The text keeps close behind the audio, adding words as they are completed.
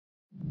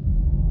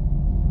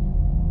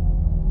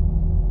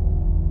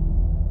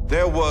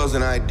There was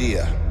an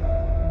idea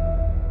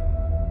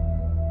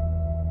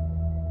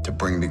to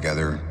bring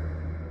together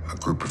a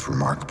group of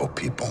remarkable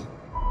people.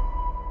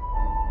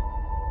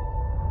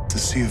 To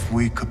see if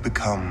we could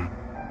become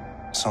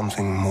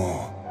something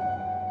more.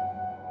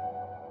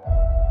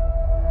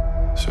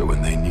 So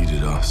when they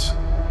needed us,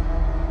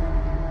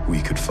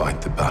 we could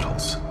fight the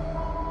battles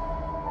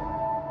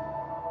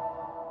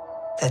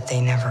that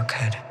they never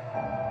could.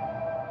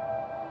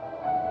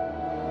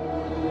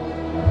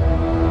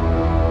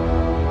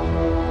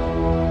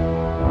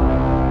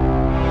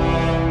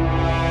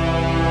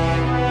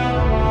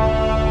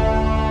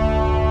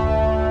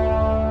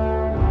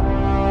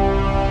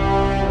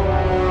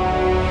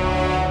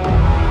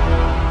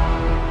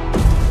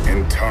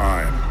 In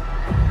time,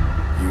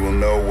 you will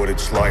know what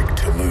it's like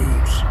to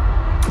lose.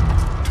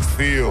 To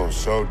feel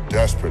so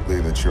desperately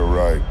that you're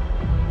right,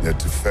 yet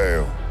to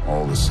fail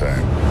all the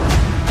same.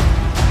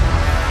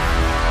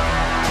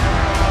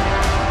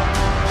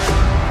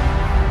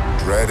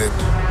 Dread it.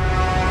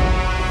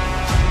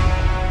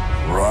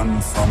 Run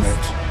from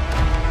it.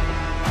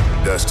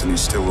 Destiny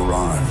still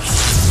arrives.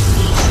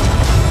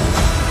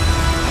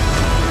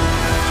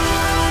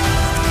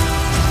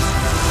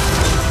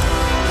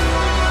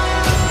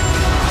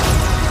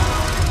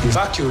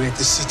 Evacuate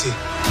the city.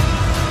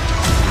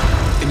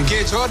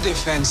 Engage all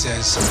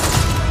defenses.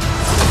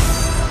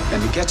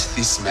 And get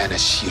this man a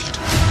shield.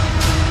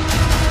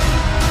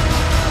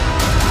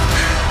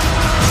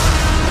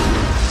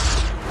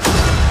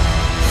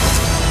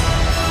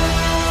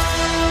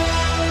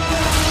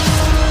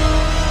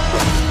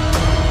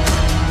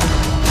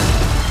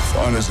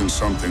 Fun isn't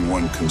something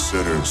one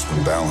considers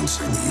when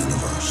balancing the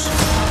universe.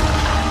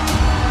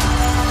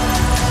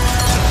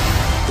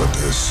 But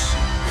this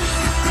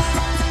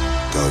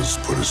does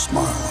put a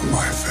smile on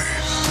my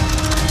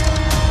face.